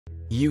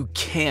You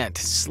can't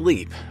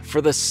sleep.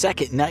 For the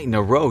second night in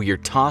a row, you're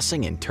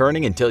tossing and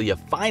turning until you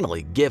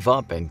finally give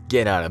up and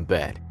get out of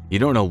bed. You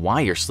don't know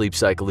why your sleep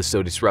cycle is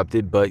so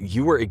disrupted, but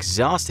you were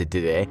exhausted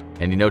today,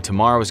 and you know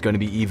tomorrow is going to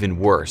be even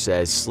worse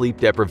as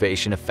sleep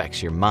deprivation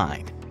affects your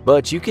mind.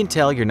 But you can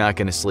tell you're not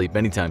going to sleep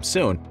anytime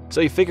soon,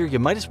 so you figure you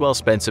might as well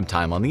spend some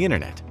time on the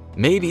internet.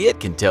 Maybe it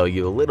can tell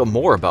you a little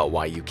more about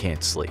why you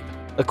can't sleep.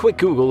 A quick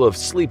Google of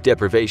sleep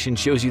deprivation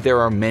shows you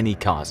there are many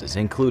causes,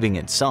 including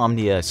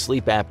insomnia,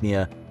 sleep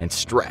apnea, and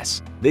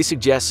stress. They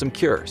suggest some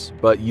cures,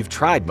 but you've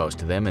tried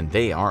most of them and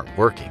they aren't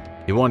working.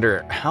 You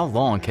wonder, how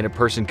long can a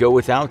person go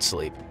without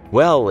sleep?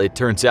 Well, it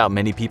turns out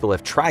many people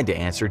have tried to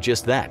answer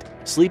just that.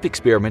 Sleep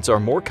experiments are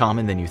more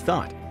common than you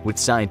thought, with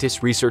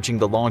scientists researching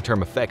the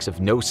long-term effects of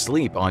no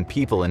sleep on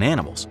people and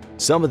animals.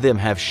 Some of them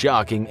have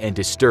shocking and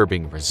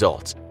disturbing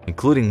results,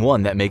 including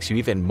one that makes you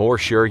even more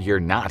sure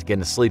you're not going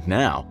to sleep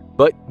now.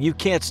 But you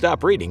can't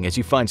stop reading as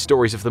you find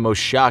stories of the most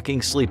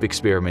shocking sleep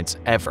experiments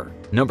ever.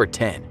 Number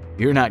 10.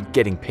 You're not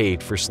getting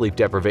paid for sleep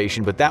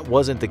deprivation, but that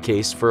wasn't the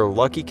case for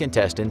lucky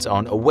contestants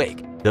on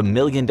Awake, the $1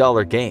 Million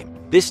Game.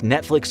 This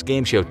Netflix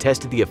game show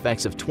tested the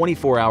effects of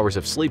 24 hours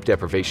of sleep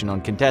deprivation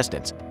on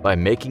contestants by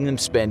making them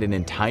spend an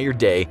entire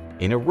day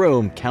in a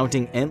room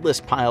counting endless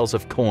piles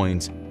of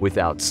coins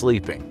without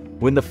sleeping.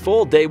 When the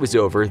full day was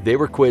over, they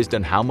were quizzed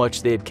on how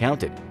much they had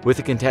counted, with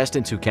the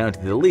contestants who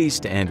counted the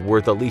least and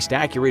were the least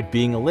accurate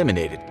being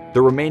eliminated.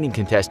 The remaining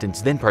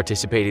contestants then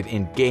participated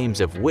in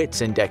games of wits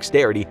and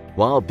dexterity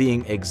while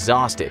being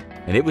exhausted,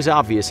 and it was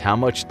obvious how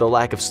much the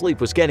lack of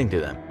sleep was getting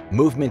to them.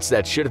 Movements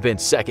that should have been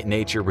second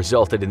nature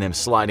resulted in them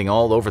sliding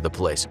all over the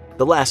place.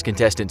 The last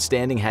contestant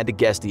standing had to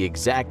guess the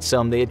exact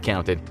sum they had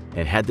counted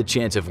and had the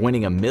chance of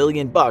winning $1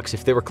 million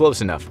if they were close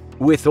enough.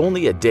 With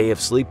only a day of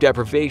sleep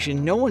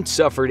deprivation, no one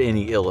suffered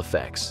any ill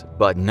effects,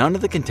 but none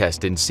of the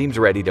contestants seemed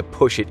ready to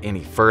push it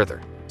any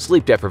further.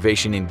 Sleep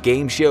deprivation in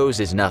game shows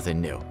is nothing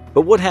new.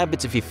 But what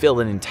happens if you fill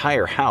an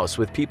entire house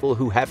with people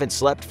who haven't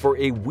slept for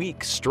a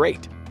week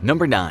straight?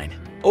 Number 9.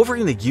 Over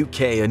in the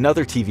UK,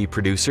 another TV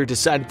producer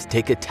decided to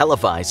take a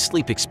televised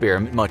sleep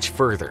experiment much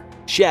further.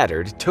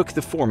 Shattered took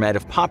the format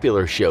of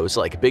popular shows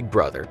like Big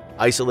Brother,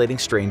 isolating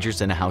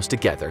strangers in a house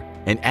together,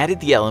 and added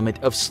the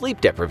element of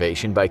sleep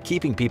deprivation by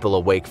keeping people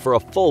awake for a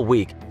full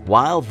week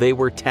while they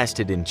were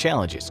tested in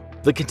challenges.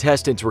 The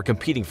contestants were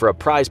competing for a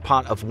prize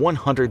pot of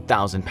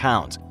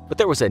 £100,000, but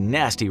there was a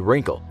nasty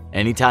wrinkle.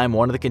 Anytime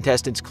one of the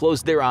contestants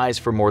closed their eyes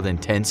for more than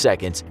 10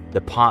 seconds,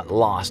 the pot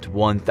lost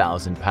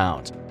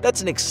 £1,000.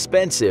 That's an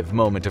expensive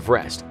moment of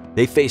rest.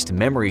 They faced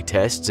memory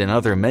tests and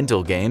other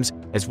mental games,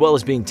 as well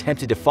as being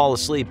tempted to fall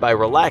asleep by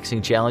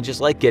relaxing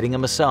challenges like getting a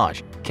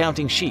massage,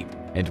 counting sheep,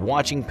 and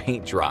watching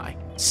paint dry.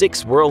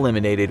 6 were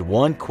eliminated,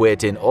 1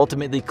 quit, and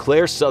ultimately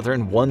Claire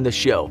Southern won the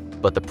show,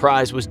 but the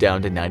prize was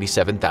down to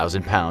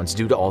 £97,000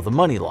 due to all the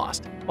money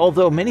lost.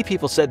 Although many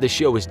people said the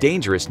show was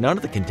dangerous, none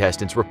of the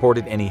contestants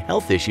reported any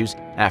health issues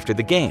after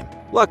the game.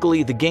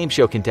 Luckily, the game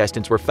show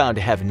contestants were found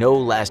to have no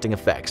lasting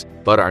effects,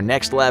 but our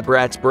next lab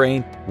rat's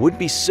brain would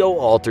be so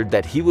altered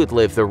that he would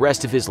live the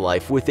rest of his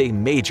life with a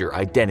major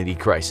identity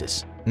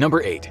crisis.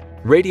 Number 8.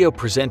 Radio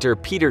presenter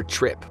Peter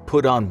Tripp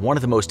put on one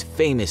of the most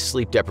famous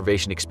sleep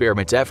deprivation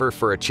experiments ever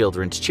for a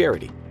children's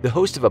charity. The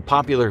host of a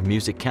popular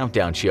music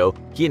countdown show,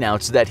 he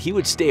announced that he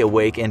would stay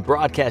awake and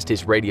broadcast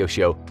his radio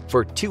show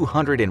for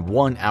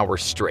 201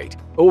 hours straight,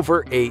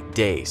 over 8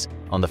 days.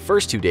 On the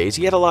first 2 days,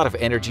 he had a lot of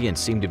energy and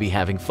seemed to be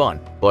having fun,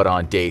 but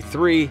on day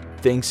 3,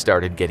 things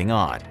started getting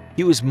odd.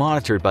 He was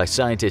monitored by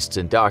scientists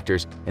and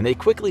doctors, and they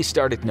quickly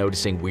started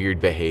noticing weird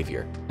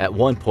behavior. At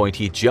one point,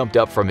 he jumped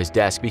up from his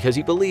desk because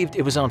he believed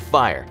it was on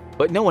fire,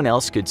 but no one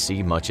else could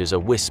see much as a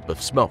wisp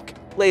of smoke.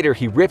 Later,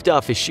 he ripped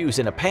off his shoes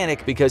in a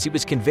panic because he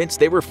was convinced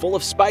they were full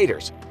of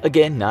spiders.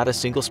 Again, not a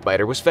single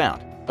spider was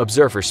found.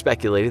 Observers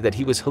speculated that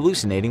he was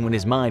hallucinating when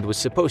his mind was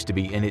supposed to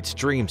be in its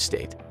dream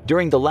state.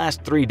 During the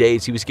last 3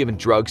 days, he was given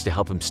drugs to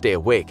help him stay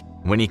awake.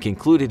 When he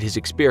concluded his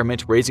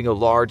experiment, raising a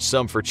large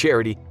sum for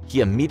charity, he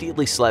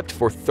immediately slept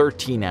for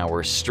 13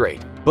 hours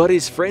straight. But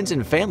his friends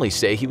and family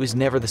say he was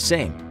never the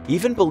same,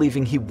 even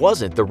believing he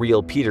wasn't the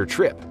real Peter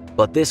Tripp.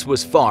 But this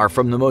was far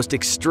from the most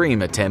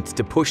extreme attempt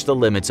to push the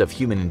limits of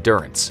human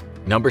endurance.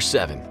 Number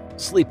 7.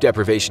 Sleep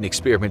deprivation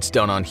experiments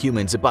done on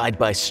humans abide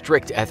by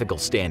strict ethical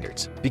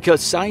standards because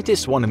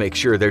scientists want to make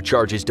sure their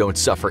charges don't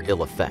suffer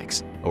ill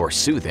effects or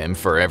sue them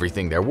for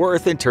everything they're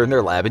worth and turn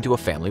their lab into a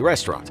family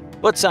restaurant.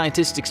 But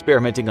scientists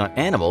experimenting on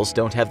animals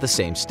don't have the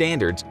same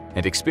standards,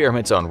 and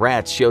experiments on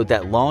rats showed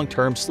that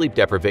long-term sleep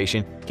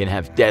deprivation can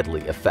have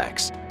deadly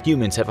effects.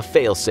 Humans have a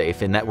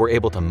fail-safe in that we're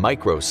able to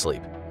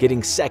micro-sleep,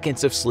 getting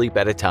seconds of sleep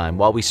at a time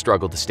while we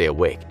struggle to stay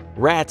awake.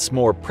 Rats'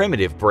 more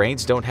primitive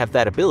brains don't have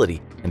that ability,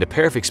 and a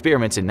pair of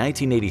experiments in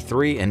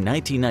 1983 and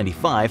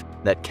 1995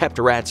 that kept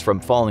rats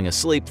from falling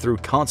asleep through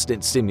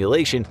constant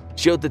stimulation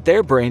showed that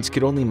their brains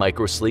could only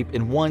microsleep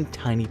in one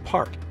tiny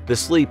part. The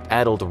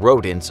sleep-addled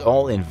rodents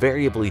all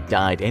invariably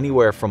died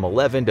anywhere from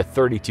 11 to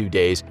 32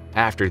 days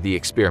after the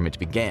experiment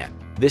began.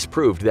 This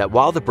proved that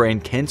while the brain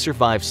can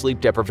survive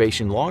sleep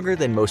deprivation longer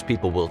than most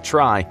people will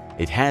try,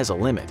 it has a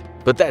limit.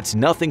 But that's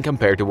nothing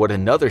compared to what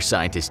another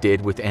scientist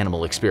did with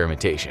animal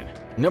experimentation.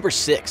 Number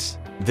 6.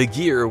 The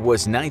year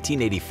was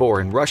 1984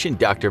 and Russian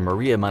Dr.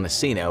 Maria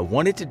Menasina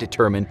wanted to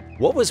determine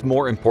what was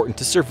more important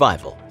to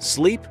survival,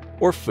 sleep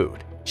or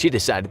food. She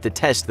decided to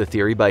test the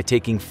theory by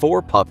taking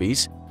 4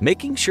 puppies,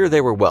 making sure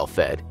they were well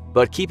fed,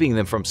 but keeping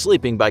them from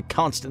sleeping by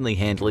constantly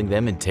handling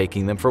them and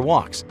taking them for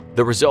walks.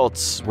 The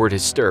results were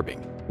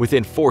disturbing.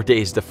 Within 4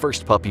 days, the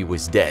first puppy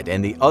was dead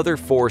and the other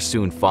 4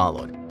 soon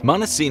followed.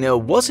 Menasina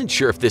wasn't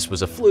sure if this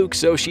was a fluke,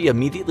 so she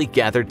immediately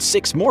gathered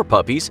 6 more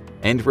puppies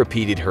and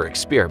repeated her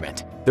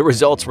experiment. The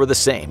results were the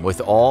same, with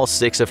all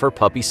 6 of her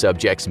puppy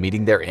subjects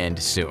meeting their end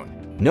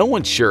soon. No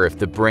one's sure if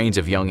the brains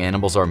of young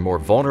animals are more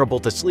vulnerable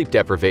to sleep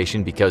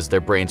deprivation because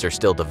their brains are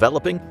still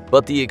developing,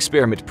 but the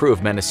experiment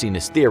proved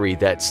Menasina's theory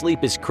that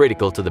sleep is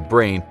critical to the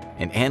brain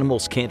and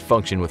animals can't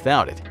function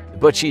without it.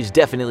 But she's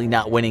definitely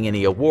not winning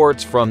any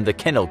awards from the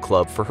Kennel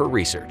Club for her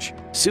research.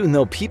 Soon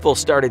though, people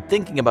started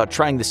thinking about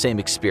trying the same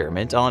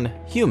experiment on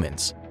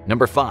humans.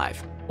 Number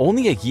 5.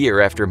 Only a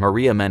year after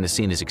Maria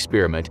Menasina's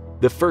experiment,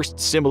 the first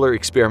similar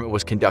experiment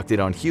was conducted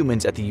on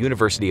humans at the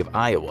University of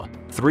Iowa.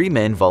 3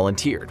 men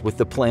volunteered, with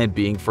the plan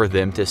being for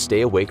them to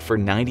stay awake for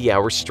 90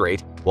 hours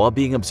straight while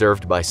being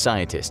observed by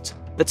scientists.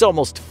 That's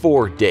almost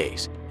 4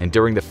 days, and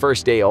during the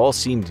first day all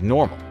seemed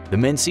normal. The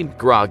men seemed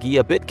groggy,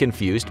 a bit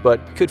confused,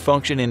 but could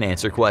function and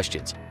answer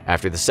questions.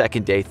 After the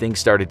second day, things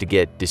started to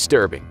get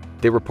disturbing.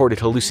 They reported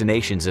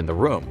hallucinations in the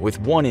room, with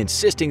one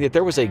insisting that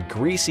there was a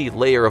greasy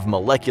layer of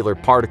molecular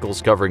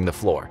particles covering the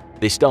floor.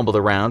 They stumbled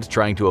around,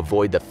 trying to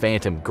avoid the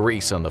phantom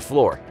grease on the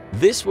floor.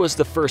 This was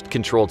the first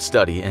controlled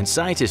study, and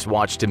scientists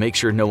watched to make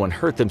sure no one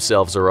hurt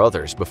themselves or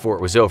others before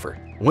it was over.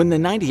 When the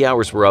 90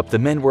 hours were up, the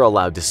men were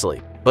allowed to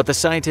sleep. But the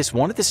scientists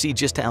wanted to see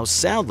just how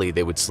soundly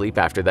they would sleep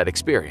after that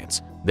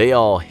experience. They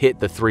all hit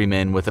the 3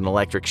 men with an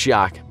electric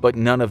shock, but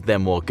none of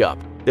them woke up.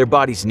 Their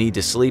bodies' need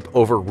to sleep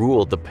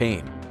overruled the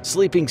pain.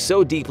 Sleeping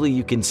so deeply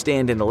you can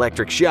stand an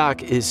electric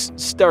shock is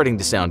starting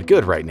to sound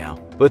good right now.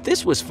 But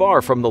this was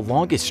far from the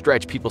longest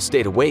stretch people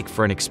stayed awake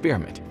for an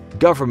experiment.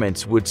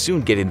 Governments would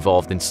soon get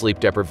involved in sleep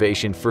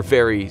deprivation for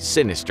very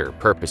sinister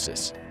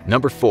purposes.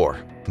 Number 4.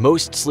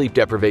 Most sleep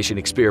deprivation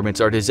experiments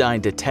are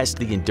designed to test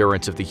the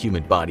endurance of the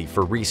human body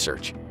for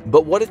research.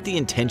 But what if the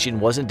intention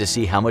wasn't to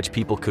see how much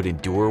people could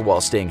endure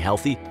while staying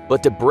healthy,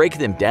 but to break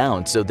them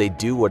down so they'd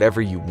do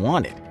whatever you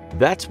wanted?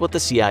 That's what the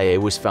CIA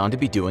was found to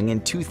be doing in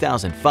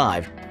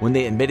 2005 when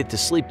they admitted to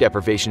sleep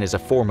deprivation as a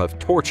form of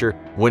torture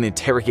when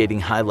interrogating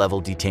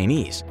high-level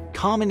detainees.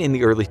 Common in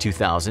the early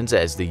 2000s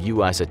as the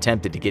US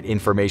attempted to get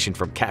information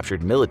from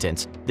captured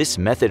militants, this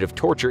method of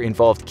torture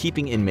involved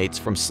keeping inmates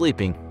from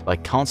sleeping by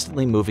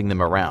constantly moving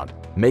them around,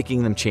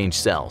 making them change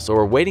cells,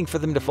 or waiting for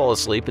them to fall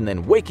asleep and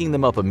then waking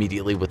them up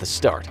immediately with a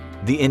start.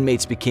 The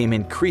inmates became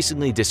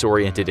increasingly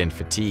disoriented and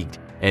fatigued,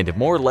 and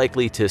more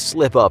likely to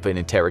slip up in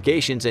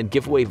interrogations and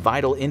give away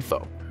vital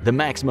info. The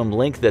maximum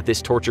length that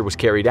this torture was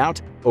carried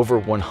out? Over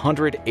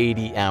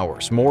 180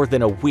 hours, more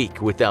than a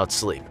week without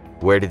sleep.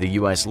 Where did the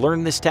US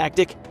learn this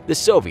tactic? The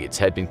Soviets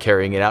had been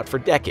carrying it out for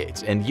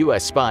decades, and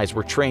US spies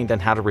were trained on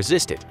how to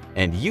resist it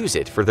and use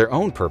it for their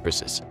own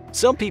purposes.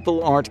 Some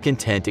people aren't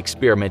content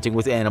experimenting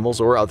with animals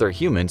or other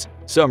humans.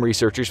 Some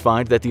researchers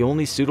find that the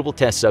only suitable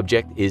test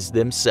subject is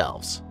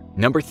themselves.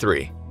 Number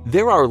 3.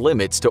 There are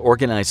limits to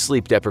organized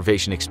sleep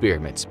deprivation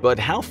experiments, but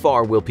how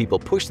far will people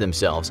push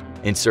themselves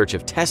in search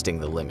of testing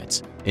the limits?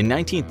 In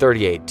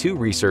 1938, 2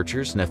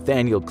 researchers,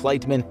 Nathaniel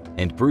Kleitman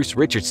and Bruce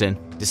Richardson,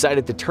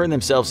 decided to turn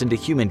themselves into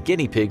human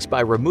guinea pigs by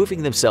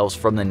removing themselves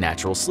from the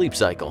natural sleep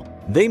cycle.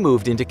 They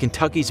moved into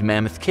Kentucky's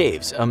Mammoth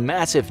Caves, a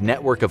massive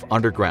network of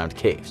underground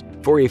caves,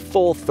 for a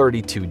full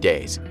 32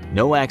 days.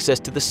 No access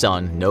to the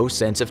sun, no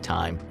sense of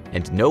time,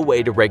 and no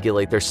way to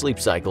regulate their sleep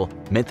cycle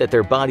meant that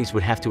their bodies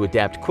would have to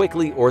adapt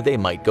quickly or they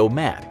might go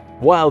mad.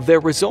 While their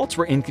results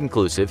were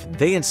inconclusive,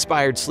 they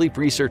inspired sleep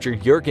researcher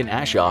Jürgen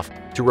Aschoff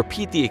to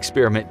repeat the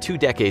experiment 2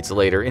 decades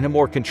later in a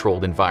more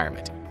controlled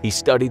environment. He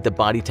studied the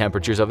body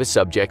temperatures of his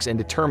subjects and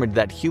determined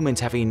that humans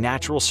have a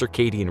natural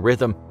circadian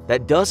rhythm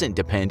that doesn't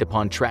depend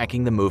upon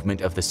tracking the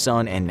movement of the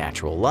sun and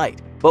natural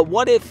light. But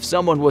what if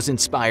someone was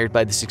inspired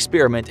by this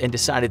experiment and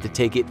decided to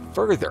take it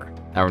further?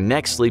 Our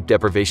next sleep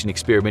deprivation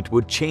experiment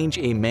would change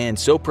a man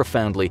so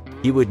profoundly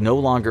he would no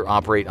longer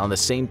operate on the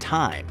same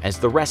time as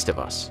the rest of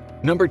us.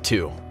 Number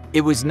 2. It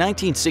was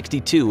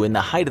 1962 in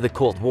the height of the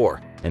Cold War,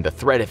 and the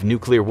threat of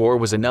nuclear war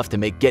was enough to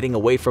make getting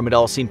away from it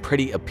all seem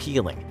pretty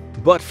appealing.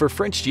 But for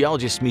French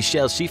geologist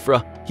Michel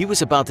Chiffre, he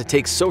was about to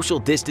take social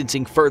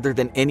distancing further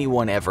than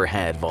anyone ever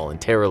had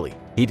voluntarily.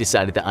 He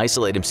decided to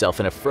isolate himself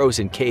in a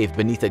frozen cave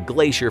beneath a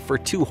glacier for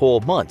 2 whole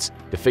months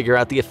to figure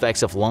out the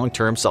effects of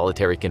long-term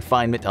solitary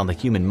confinement on the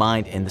human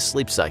mind and the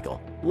sleep cycle.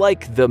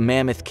 Like the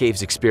Mammoth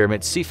Caves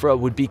experiment, Chiffre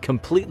would be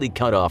completely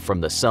cut off from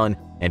the sun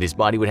and his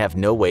body would have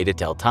no way to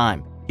tell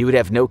time. He would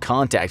have no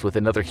contact with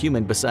another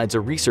human besides a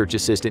research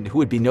assistant who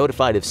would be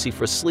notified of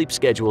Sifra's sleep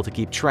schedule to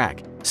keep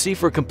track.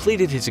 Sifra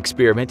completed his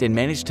experiment and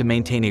managed to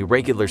maintain a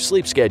regular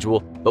sleep schedule,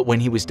 but when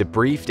he was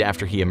debriefed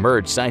after he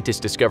emerged, scientists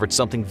discovered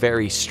something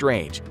very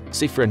strange.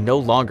 Sifra no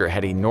longer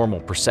had a normal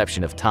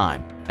perception of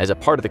time. As a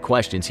part of the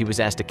questions, he was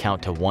asked to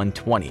count to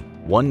 120,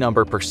 one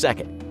number per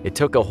second. It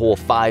took a whole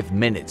 5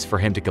 minutes for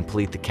him to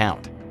complete the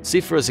count.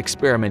 Sifra's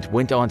experiment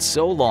went on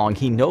so long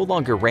he no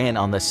longer ran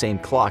on the same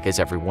clock as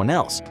everyone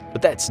else,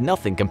 but that's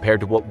nothing compared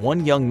to what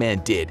one young man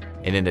did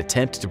in an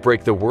attempt to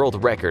break the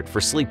world record for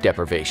sleep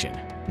deprivation.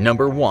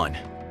 Number 1.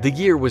 The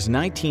year was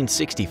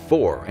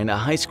 1964, and a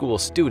high school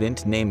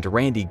student named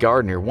Randy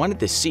Gardner wanted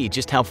to see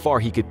just how far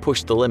he could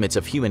push the limits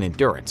of human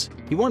endurance.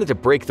 He wanted to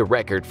break the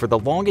record for the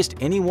longest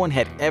anyone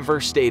had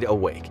ever stayed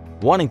awake.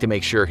 Wanting to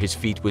make sure his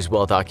feat was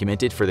well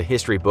documented for the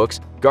history books,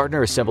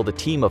 Gardner assembled a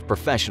team of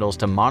professionals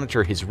to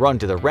monitor his run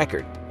to the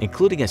record,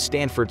 including a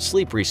Stanford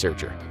sleep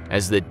researcher.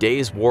 As the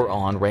days wore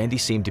on, Randy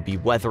seemed to be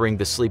weathering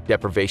the sleep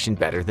deprivation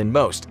better than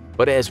most.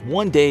 But as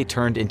one day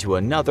turned into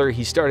another,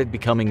 he started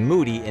becoming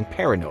moody and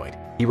paranoid.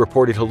 He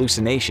reported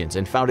hallucinations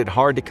and found it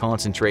hard to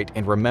concentrate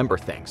and remember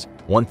things.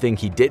 One thing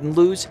he didn't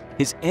lose?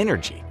 His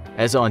energy.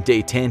 As on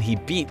day 10, he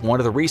beat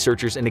one of the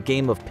researchers in a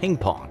game of ping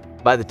pong.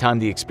 By the time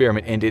the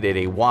experiment ended at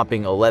a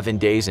whopping 11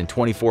 days and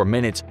 24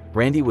 minutes,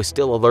 Randy was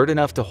still alert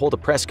enough to hold a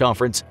press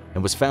conference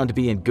and was found to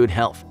be in good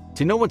health.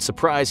 To no one's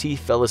surprise, he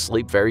fell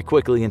asleep very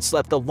quickly and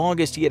slept the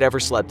longest he had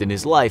ever slept in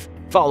his life,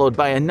 followed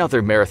by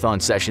another marathon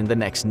session the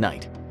next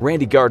night.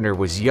 Randy Gardner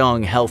was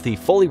young, healthy,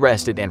 fully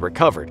rested, and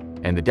recovered,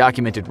 and the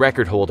documented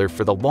record holder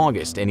for the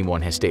longest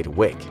anyone has stayed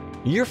awake.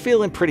 You're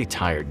feeling pretty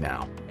tired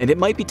now, and it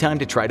might be time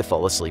to try to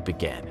fall asleep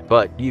again,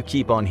 but you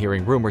keep on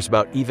hearing rumors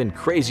about even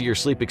crazier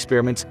sleep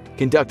experiments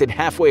conducted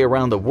halfway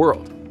around the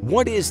world.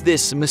 What is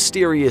this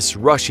mysterious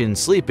Russian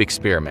sleep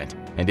experiment,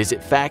 and is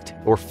it fact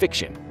or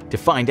fiction? To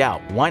find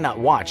out, why not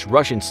watch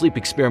Russian Sleep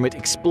Experiment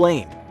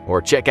Explained,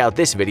 or check out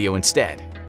this video instead.